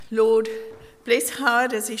Lord, bless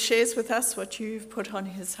Howard as he shares with us what you've put on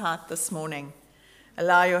his heart this morning.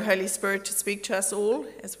 Allow your Holy Spirit to speak to us all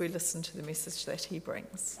as we listen to the message that he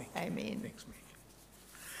brings. Amen. Thanks, Meg.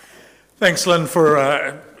 Thanks, Lynn,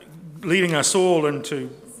 for leading us all into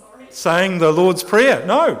saying the Lord's Prayer.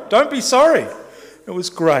 No, don't be sorry. It was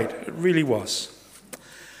great. It really was.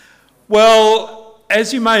 Well,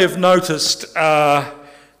 as you may have noticed, there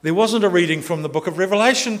wasn't a reading from the book of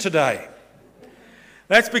Revelation today.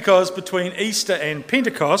 That's because between Easter and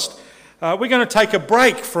Pentecost, we're going to take a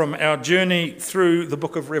break from our journey through the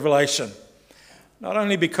book of Revelation. Not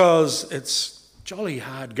only because it's jolly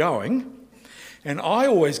hard going, and I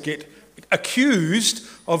always get accused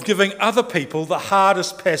of giving other people the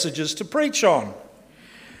hardest passages to preach on.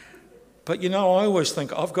 But I always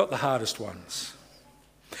think I've got the hardest ones.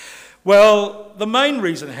 Well, the main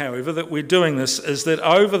reason, however, that we're doing this is that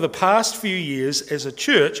over the past few years as a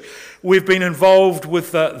church, we've been involved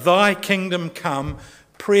with the Thy Kingdom Come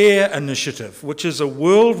prayer initiative, which is a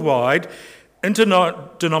worldwide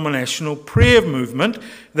interdenominational prayer movement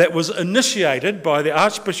that was initiated by the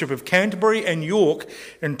Archbishop of Canterbury and York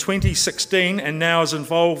in 2016 and now is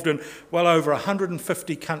involved in well over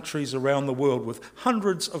 150 countries around the world with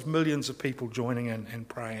hundreds of millions of people joining in and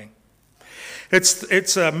praying.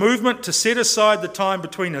 It's a movement to set aside the time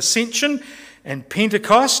between Ascension and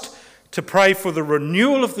Pentecost to pray for the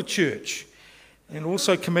renewal of the church and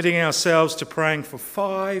also committing ourselves to praying for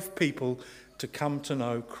 5 people to come to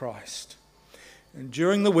know Christ. And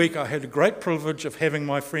during the week, I had the great privilege of having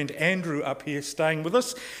my friend Andrew up here staying with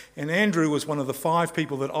us. And Andrew was one of the 5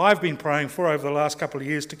 people that I've been praying for over the last couple of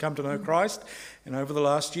years to come to know Christ. And over the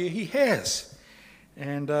last year, he has.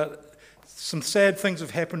 And some sad things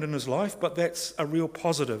have happened in his life, but that's a real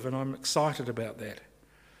positive, and I'm excited about that.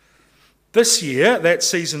 This year, that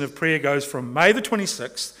season of prayer goes from May the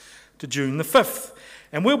 26th to June the 5th.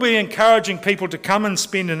 And we'll be encouraging people to come and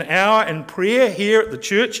spend an hour in prayer here at the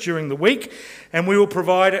church during the week, and we will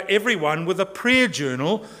provide everyone with a prayer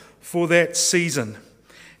journal for that season.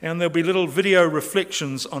 And there'll be little video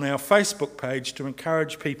reflections on our Facebook page to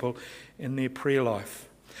encourage people in their prayer life.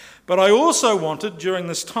 But I also wanted, during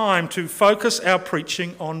this time, to focus our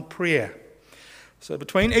preaching on prayer. So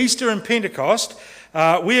between Easter and Pentecost,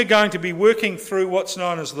 we are going to be working through what's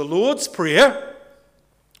known as the Lord's Prayer,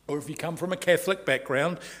 or if you come from a Catholic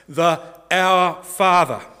background, the Our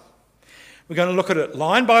Father. We're going to look at it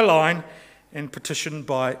line by line and petition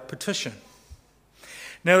by petition.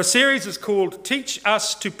 Now, the series is called Teach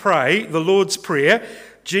Us to Pray, the Lord's Prayer,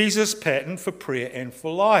 Jesus' Pattern for Prayer and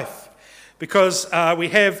for Life. Because we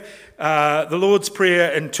have the Lord's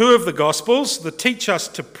Prayer in 2 of the Gospels. The Teach Us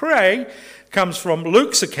to Pray comes from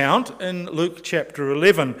Luke's account in Luke chapter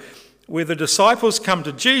 11, where the disciples come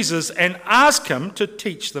to Jesus and ask him to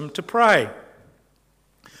teach them to pray.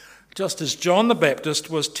 Just as John the Baptist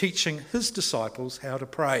was teaching his disciples how to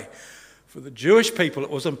pray. For the Jewish people, it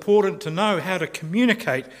was important to know how to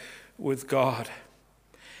communicate with God.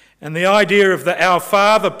 And the idea of the Our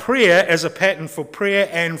Father prayer as a pattern for prayer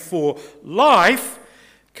and for life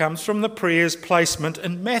comes from the prayer's placement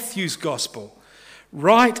in Matthew's Gospel,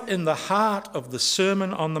 right in the heart of the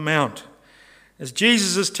Sermon on the Mount, as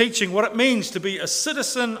Jesus is teaching what it means to be a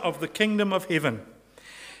citizen of the kingdom of heaven.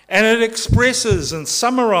 And it expresses and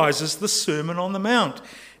summarizes the Sermon on the Mount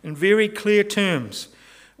in very clear terms.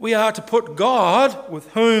 We are to put God,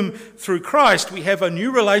 with whom through Christ we have a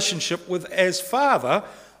new relationship with as Father,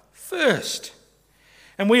 first.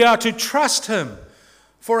 And we are to trust him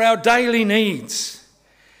for our daily needs.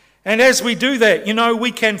 And as we do that,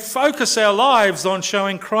 we can focus our lives on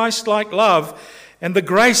showing Christ-like love and the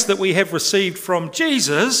grace that we have received from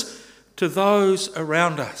Jesus to those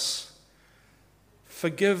around us.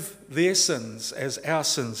 Forgive their sins as our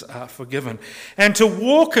sins are forgiven. And to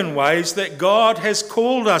walk in ways that God has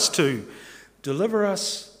called us to. Deliver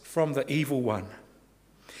us from the evil one.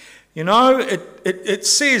 It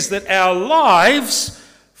says that our lives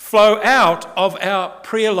flow out of our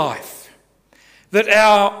prayer life. That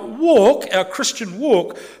our walk, our Christian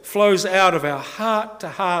walk, flows out of our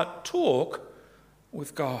heart-to-heart talk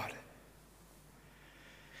with God.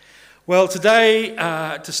 Well, today,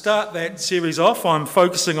 to start that series off, I'm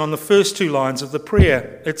focusing on the first 2 lines of the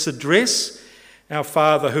prayer. Its address, Our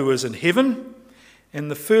Father who is in heaven, and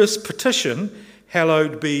the first petition,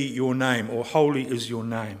 hallowed be your name, or holy is your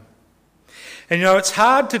name. And it's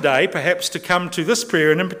hard today, perhaps, to come to this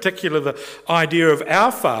prayer, and in particular the idea of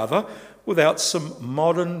Our Father, without some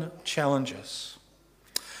modern challenges.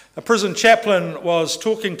 A prison chaplain was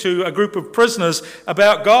talking to a group of prisoners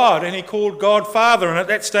about God, and he called God Father. And at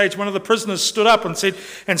that stage, one of the prisoners stood up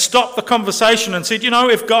and stopped the conversation and said,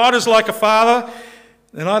 if God is like a father,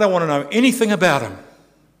 then I don't want to know anything about him.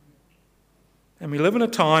 And we live in a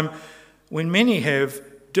time when many have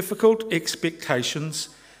difficult expectations,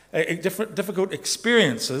 difficult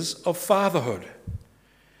experiences of fatherhood.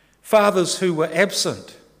 Fathers who were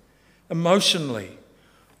absent emotionally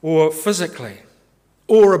or physically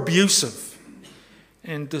or abusive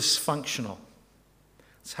and dysfunctional.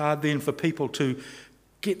 It's hard then for people to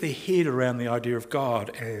get their head around the idea of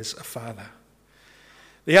God as a father.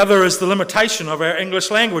 The other is the limitation of our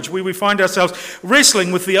English language, where we find ourselves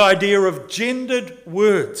wrestling with the idea of gendered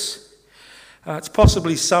words. It's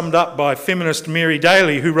possibly summed up by feminist Mary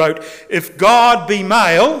Daly, who wrote, "If God be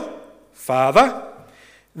male, father,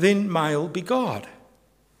 then male be God."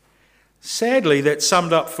 Sadly, that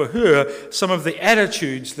summed up for her some of the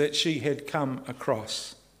attitudes that she had come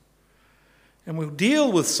across. And we'll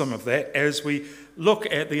deal with some of that as we look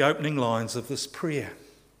at the opening lines of this prayer.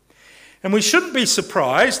 And we shouldn't be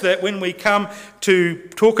surprised that when we come to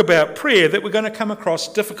talk about prayer that we're going to come across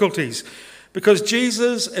difficulties, because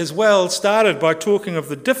Jesus as well started by talking of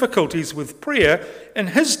the difficulties with prayer in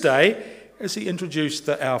his day as he introduced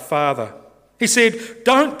the Our Father. He said,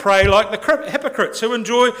 don't pray like the hypocrites who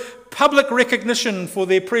enjoy public recognition for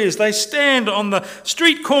their prayers. They stand on the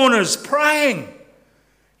street corners praying.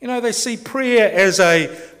 You know, they see prayer as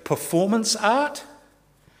a performance art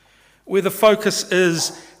where the focus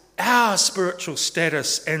is our spiritual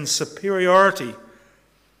status and superiority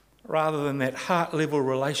rather than that heart-level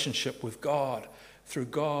relationship with God through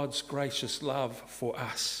God's gracious love for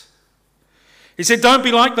us. He said, don't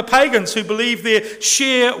be like the pagans who believe their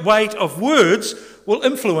sheer weight of words will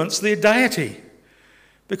influence their deity.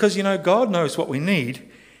 Because, you know, God knows what we need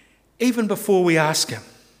even before we ask him.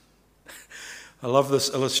 I love this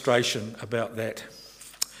illustration about that.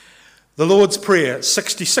 The Lord's Prayer,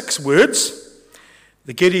 66 words.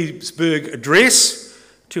 The Gettysburg Address,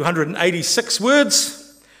 286 words.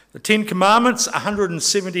 The Ten Commandments,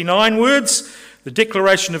 179 words. The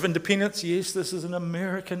Declaration of Independence, yes, this is an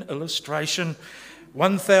American illustration,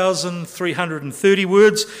 1,330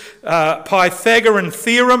 words. Pythagorean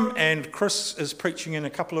Theorem, and Chris is preaching in a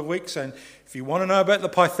couple of weeks, and if you want to know about the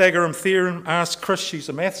Pythagorean Theorem, ask Chris, she's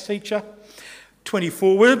a maths teacher.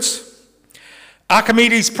 24 words.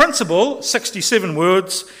 Archimedes' Principle, 67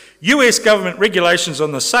 words. US government regulations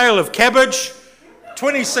on the sale of cabbage,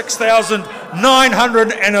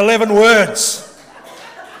 26,911 words.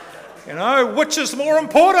 You know, which is more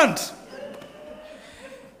important?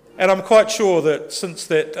 And I'm quite sure that since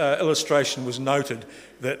that illustration was noted,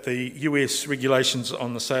 that the US regulations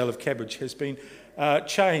on the sale of cabbage has been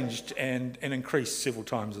changed and increased several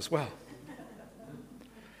times as well.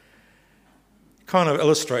 Kind of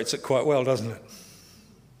illustrates it quite well, doesn't it?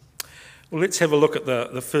 Well, let's have a look at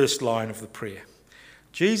the first line of the prayer.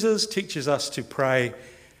 Jesus teaches us to pray,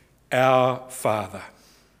 Our Father.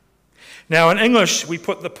 Now, in English, we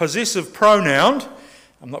put the possessive pronoun.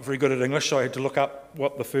 I'm not very good at English, so I had to look up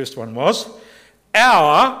what the first one was.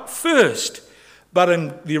 Our first. But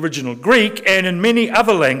in the original Greek and in many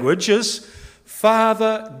other languages,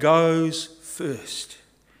 Father goes first.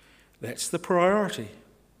 That's the priority.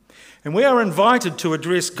 And we are invited to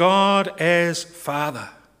address God as Father.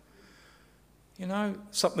 You know,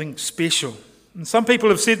 something special. And some people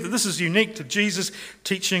have said that this is unique to Jesus'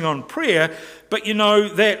 teaching on prayer, but you know,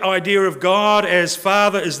 that idea of God as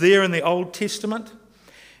Father is there in the Old Testament.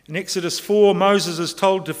 In Exodus 4, Moses is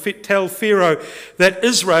told to tell Pharaoh that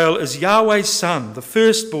Israel is Yahweh's son, the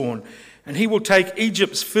firstborn, and he will take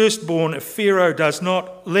Egypt's firstborn if Pharaoh does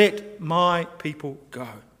not let my people go.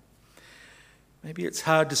 Maybe it's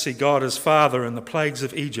hard to see God as Father in the plagues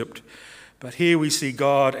of Egypt, but here we see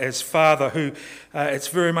God as Father, who it's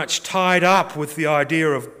very much tied up with the idea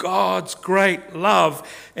of God's great love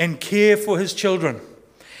and care for his children,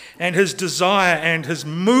 and his desire and his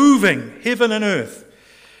moving heaven and earth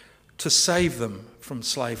to save them from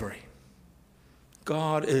slavery.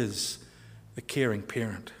 God is the caring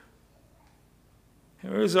parent.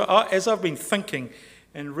 As I've been thinking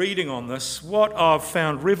and reading on this, what I've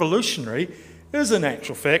found revolutionary is in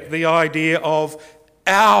actual fact the idea of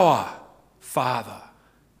our Father.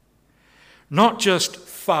 Not just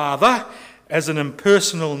Father as an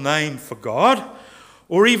impersonal name for God,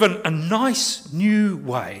 or even a nice new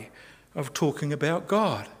way of talking about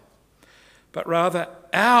God, but rather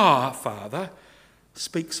our Father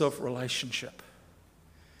speaks of relationship.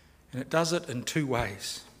 And it does it in two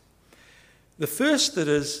ways. The first that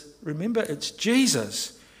is, remember, it's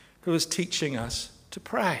Jesus who is teaching us to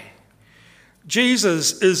pray.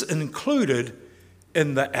 Jesus is included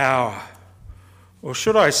in the hour. Or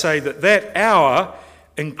should I say that hour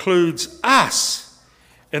includes us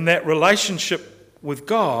in that relationship with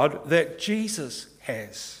God that Jesus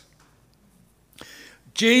has.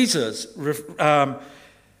 Jesus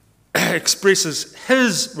expresses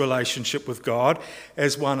his relationship with God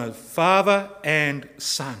as one of Father and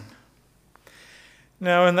Son.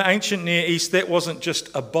 Now, in the ancient Near East, that wasn't just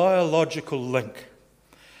a biological link.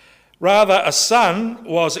 Rather, a son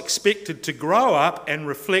was expected to grow up and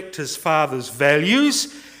reflect his father's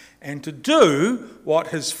values and to do what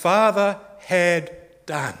his father had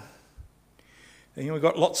done. And we've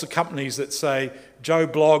got lots of companies that say Joe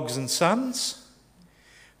Bloggs and Sons.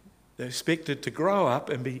 They're expected to grow up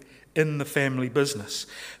and be in the family business.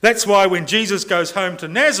 That's why when Jesus goes home to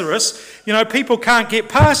Nazareth, people can't get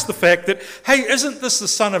past the fact that, hey, isn't this the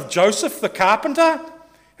son of Joseph, the carpenter?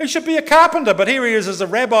 He should be a carpenter, but here he is as a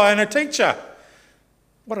rabbi and a teacher.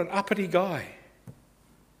 What an uppity guy.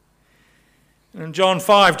 And in John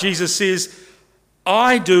 5, Jesus says,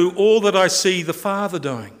 I do all that I see the Father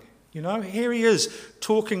doing. Here he is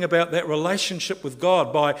talking about that relationship with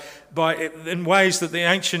God in ways that the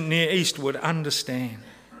ancient Near East would understand.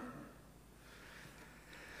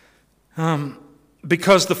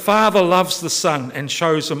 Because the Father loves the Son and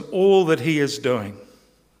shows him all that he is doing.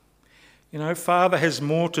 Father has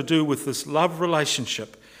more to do with this love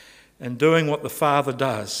relationship and doing what the Father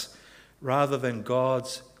does rather than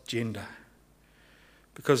God's gender.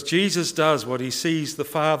 Because Jesus does what he sees the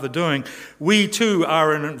Father doing, we too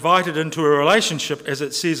are invited into a relationship, as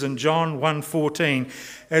it says in John 1:14,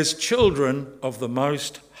 as children of the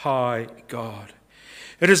Most High God.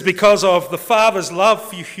 It is because of the Father's love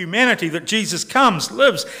for humanity that Jesus comes,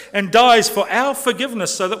 lives, and dies for our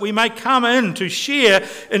forgiveness so that we may come in to share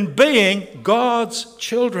in being God's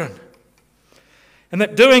children. And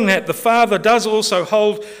that doing that, the Father does also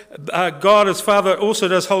hold, God as Father also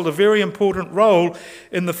does hold a very important role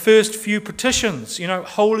in the first few petitions.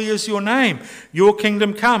 Holy is your name, your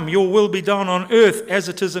kingdom come, your will be done on earth as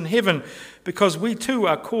it is in heaven. Because we too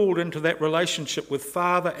are called into that relationship with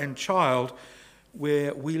Father and child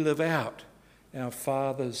where we live out our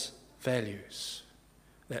Father's values.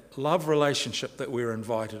 That love relationship that we're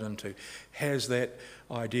invited into has that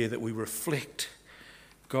idea that we reflect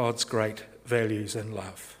God's great values and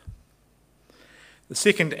love. The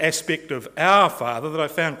second aspect of our Father that I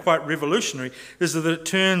found quite revolutionary is that it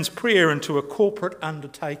turns prayer into a corporate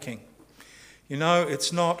undertaking.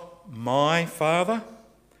 It's not my Father,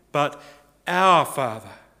 but our Father.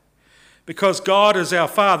 Because God is our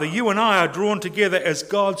Father, you and I are drawn together as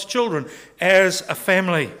God's children, as a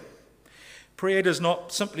family. Prayer does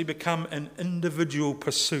not simply become an individual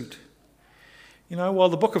pursuit. While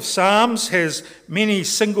the book of Psalms has many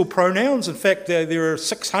single pronouns, in fact, there are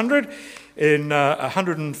 600 in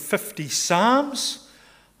 150 Psalms.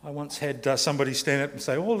 I once had somebody stand up and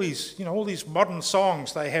say, all these modern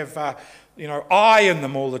songs, they have, I in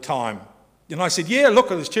them all the time. And I said, yeah,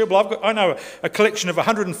 look, it's terrible. I know a collection of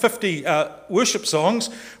 150 worship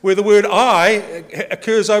songs where the word I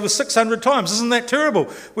occurs over 600 times. Isn't that terrible?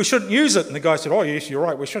 We shouldn't use it. And the guy said, oh, yes, you're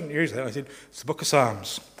right, we shouldn't use that. I said, it's the book of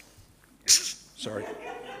Psalms. Sorry.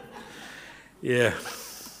 Yeah.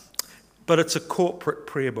 But it's a corporate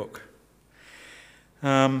prayer book.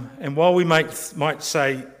 And while we might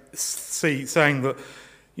say saying that,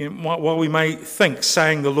 while we may think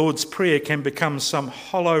saying the Lord's Prayer can become some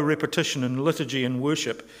hollow repetition in liturgy and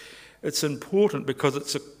worship, it's important because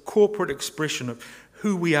it's a corporate expression of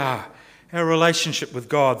who we are, our relationship with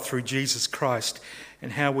God through Jesus Christ,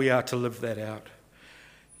 and how we are to live that out.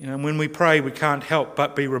 And when we pray, we can't help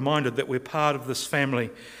but be reminded that we're part of this family.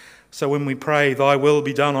 So when we pray, thy will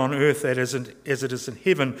be done on earth as it is in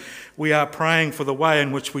heaven, we are praying for the way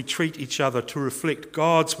in which we treat each other to reflect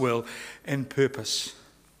God's will and purpose.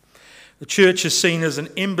 The church is seen as an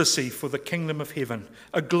embassy for the kingdom of heaven,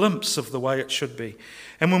 a glimpse of the way it should be.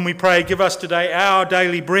 And when we pray, give us today our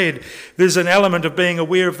daily bread, there's an element of being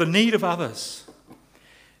aware of the need of others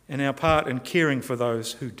and our part in caring for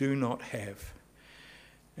those who do not have.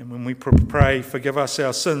 And when we pray, forgive us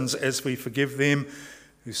our sins as we forgive them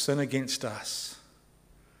who sin against us,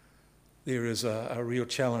 there is a real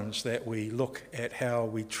challenge that we look at how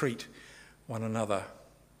we treat one another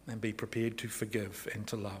and be prepared to forgive and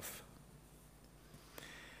to love.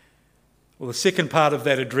 Well, the second part of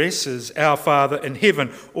that address is Our Father in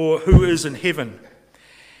heaven, or who is in heaven.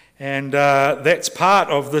 And that's part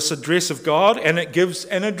of this address of God, and it gives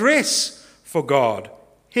an address for God,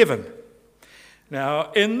 heaven.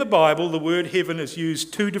 Now, in the Bible, the word heaven is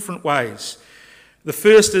used two different ways. The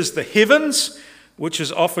first is the heavens, which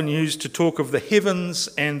is often used to talk of the heavens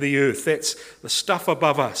and the earth. That's the stuff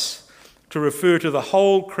above us, to refer to the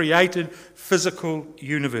whole created physical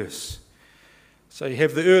universe. So you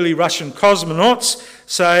have the early Russian cosmonauts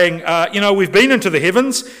saying, we've been into the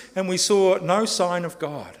heavens and we saw no sign of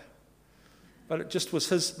God. But it just was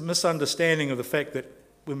his misunderstanding of the fact that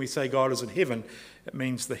when we say God is in heaven, it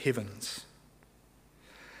means the heavens.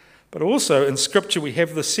 But also in Scripture we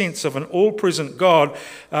have the sense of an all-present God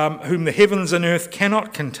whom the heavens and earth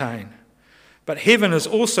cannot contain. But heaven is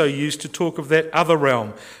also used to talk of that other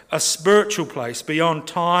realm, a spiritual place beyond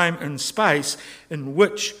time and space in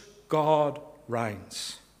which God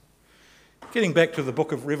reigns. Getting back to the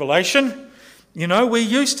book of Revelation, we're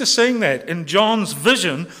used to seeing that in John's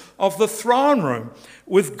vision of the throne room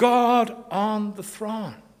with God on the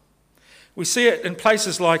throne. We see it in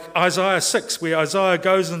places like Isaiah 6, where Isaiah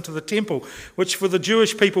goes into the temple, which for the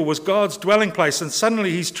Jewish people was God's dwelling place, and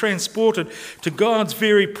suddenly he's transported to God's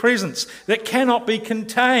very presence that cannot be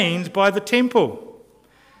contained by the temple.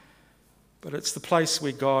 But it's the place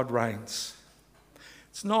where God reigns.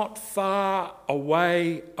 It's not far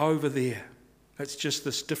away over there. It's just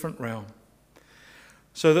this different realm.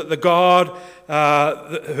 So that the God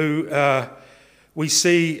who we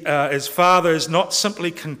see as Father is not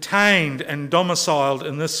simply contained and domiciled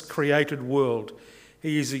in this created world.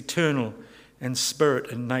 He is eternal and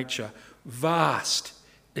spirit in nature, vast,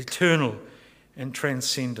 eternal and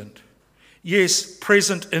transcendent. Yes,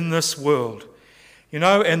 present in this world.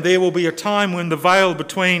 And there will be a time when the veil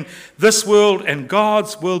between this world and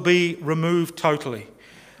God's will be removed totally.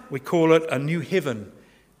 We call it a new heaven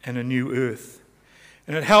and a new earth.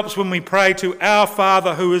 And it helps when we pray to our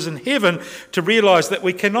Father who is in heaven to realise that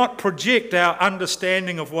we cannot project our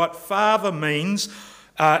understanding of what Father means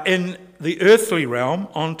in the earthly realm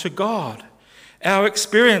onto God. Our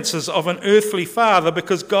experiences of an earthly Father,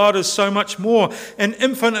 because God is so much more and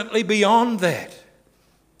infinitely beyond that,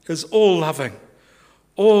 is all loving,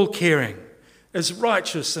 all caring, is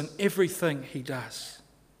righteous in everything he does.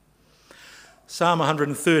 Psalm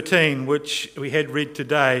 113, which we had read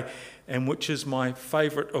today, and which is my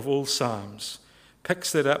favourite of all psalms,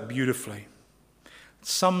 picks that up beautifully. It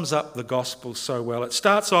sums up the gospel so well. It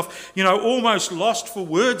starts off, almost lost for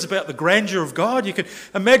words about the grandeur of God. You can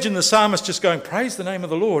imagine the psalmist just going, praise the name of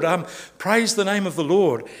the Lord, praise the name of the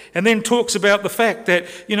Lord. And then talks about the fact that,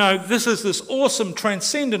 this is this awesome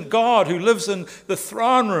transcendent God who lives in the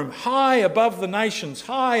throne room, high above the nations,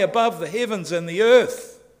 high above the heavens and the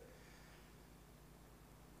earth.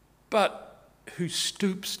 But who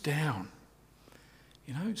stoops down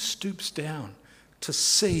to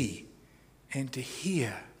see and to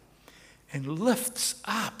hear, and lifts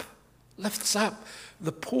up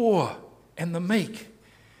the poor and the meek,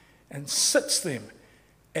 and sits them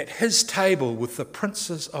at his table with the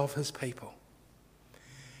princes of his people.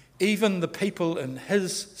 Even the people in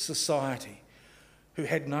his society who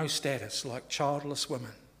had no status, like childless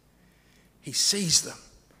women. He sees them,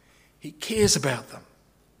 he cares about them,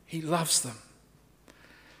 he loves them.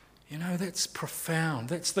 That's profound.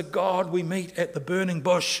 That's the God we meet at the burning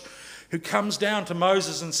bush, who comes down to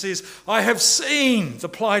Moses and says, I have seen the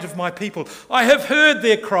plight of my people. I have heard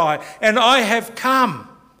their cry, and I have come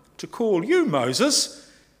to call you, Moses,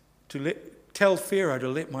 to tell Pharaoh to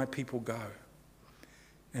let my people go.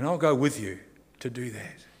 And I'll go with you to do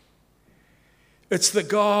that. It's the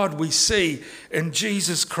God we see in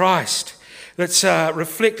Jesus Christ. That's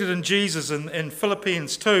reflected in Jesus in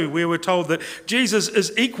Philippians 2, where we're told that Jesus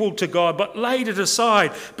is equal to God, but laid it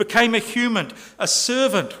aside, became a human, a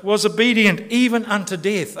servant, was obedient even unto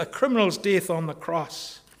death, a criminal's death on the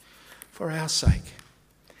cross for our sake,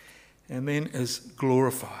 and then is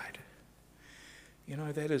glorified.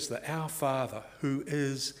 That is our Father who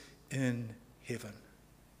is in heaven.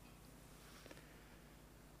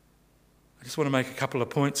 I just want to make a couple of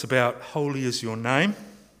points about holy is your name,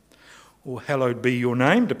 or hallowed be your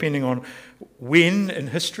name, depending on when in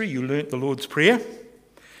history you learnt the Lord's Prayer.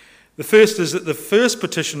 The first is that the first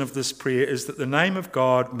petition of this prayer is that the name of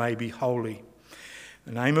God may be holy.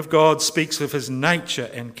 The name of God speaks of his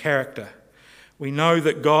nature and character. We know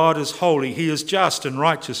that God is holy. He is just and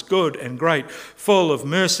righteous, good and great, full of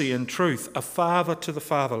mercy and truth, a father to the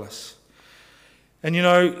fatherless. And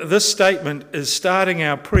this statement is starting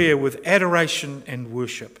our prayer with adoration and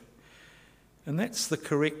worship. And that's the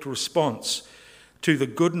correct response to the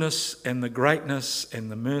goodness and the greatness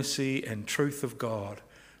and the mercy and truth of God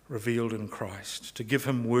revealed in Christ, to give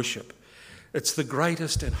him worship. It's the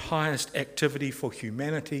greatest and highest activity for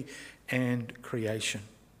humanity and creation.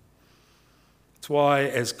 It's why,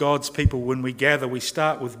 as God's people, when we gather, we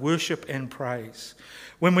start with worship and praise.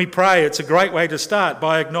 When we pray, it's a great way to start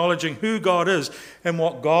by acknowledging who God is and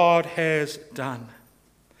what God has done.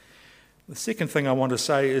 The second thing I want to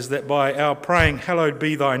say is that by our praying, "Hallowed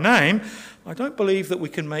be thy name," I don't believe that we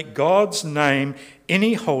can make God's name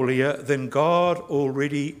any holier than God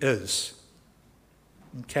already is.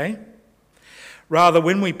 Okay? Rather,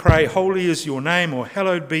 when we pray, "Holy is your name," or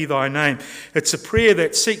 "Hallowed be thy name," it's a prayer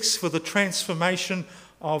that seeks for the transformation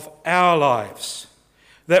of our lives,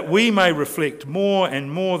 that we may reflect more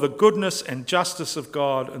and more the goodness and justice of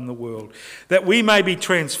God in the world, that we may be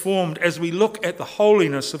transformed as we look at the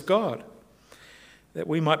holiness of God, that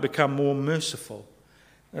we might become more merciful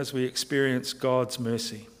as we experience God's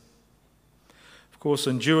mercy. Of course,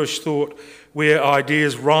 in Jewish thought, where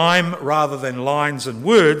ideas rhyme rather than lines and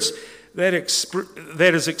words, that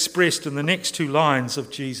is expressed in the next two lines of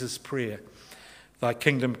Jesus' prayer. "Thy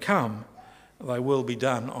kingdom come, thy will be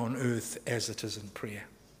done on earth as it is in prayer."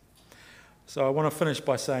 So I want to finish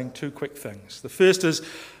by saying two quick things. The first is,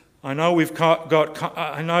 I know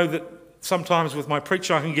that sometimes with my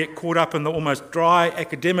preaching I can get caught up in the almost dry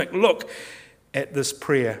academic look at this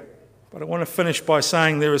prayer. But I want to finish by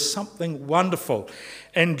saying there is something wonderful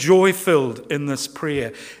and joy-filled in this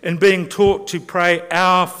prayer, in being taught to pray,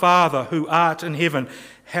 "Our Father who art in heaven,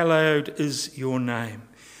 hallowed is your name."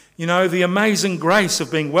 You know, the amazing grace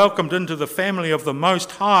of being welcomed into the family of the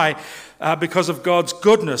Most High because of God's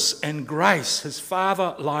goodness and grace, his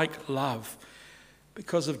Father-like love.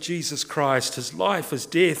 Because of Jesus Christ, his life, his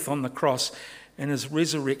death on the cross, and his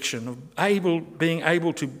resurrection, of being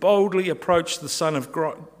able to boldly approach the Son of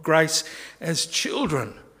Grace as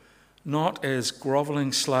children, not as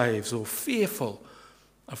grovelling slaves or fearful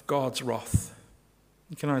of God's wrath.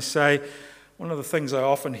 And can I say, one of the things I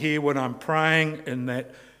often hear when I'm praying in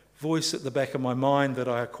that voice at the back of my mind that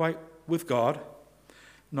I equate with God,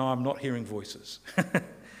 no, I'm not hearing voices.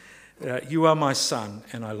 "You are my son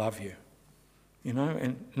and I love you." You know,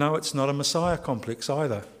 and no, it's not a Messiah complex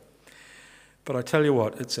either. But I tell you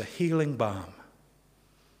what, it's a healing balm.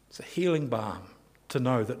 It's a healing balm to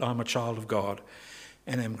know that I'm a child of God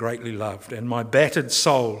and am greatly loved. And my battered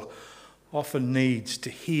soul often needs to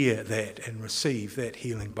hear that and receive that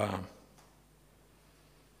healing balm.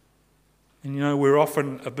 And you know, we're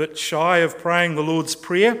often a bit shy of praying the Lord's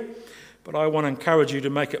Prayer, but I want to encourage you to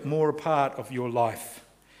make it more a part of your life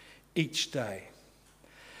each day.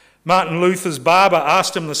 Martin Luther's barber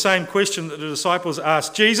asked him the same question that the disciples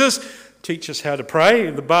asked Jesus, "Teach us how to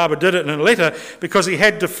pray." The barber did it in a letter because he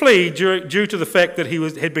had to flee due to the fact that he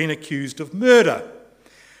had been accused of murder,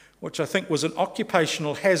 which I think was an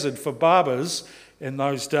occupational hazard for barbers in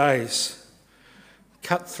those days.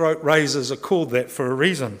 Cutthroat razors are called that for a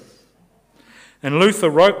reason. And Luther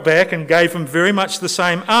wrote back and gave him very much the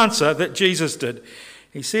same answer that Jesus did.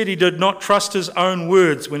 He said he did not trust his own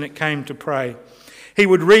words when it came to pray. He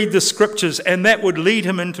would read the scriptures and that would lead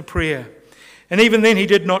him into prayer. And even then he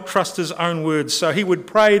did not trust his own words, so he would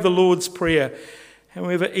pray the Lord's Prayer.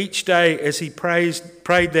 However, each day as he prayed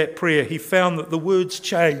that prayer, he found that the words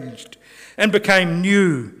changed and became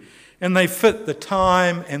new, and they fit the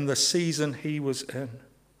time and the season he was in.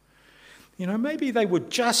 You know, maybe they were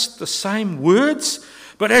just the same words,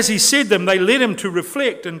 but as he said them, they led him to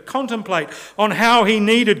reflect and contemplate on how he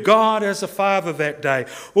needed God as a father that day,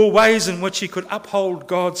 or ways in which he could uphold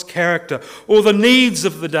God's character, or the needs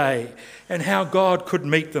of the day, and how God could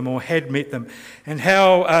meet them or had met them, and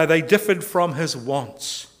how they differed from his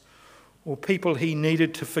wants, or people he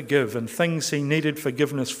needed to forgive and things he needed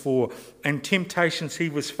forgiveness for, and temptations he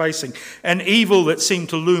was facing, and evil that seemed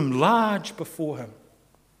to loom large before him.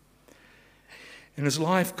 And his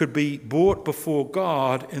life could be brought before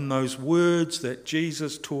God in those words that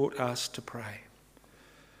Jesus taught us to pray.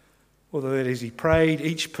 Although that as he prayed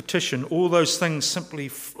each petition, all those things simply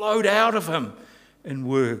flowed out of him in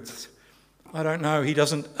words. I don't know, he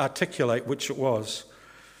doesn't articulate which it was.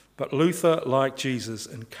 But Luther, like Jesus,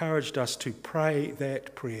 encouraged us to pray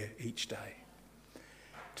that prayer each day,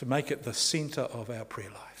 to make it the centre of our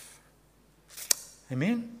prayer life.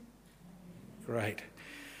 Amen? Great.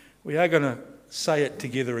 We are going to say it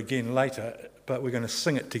together again later, but we're going to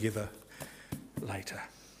sing it together later.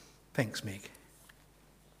 Thanks, Meg.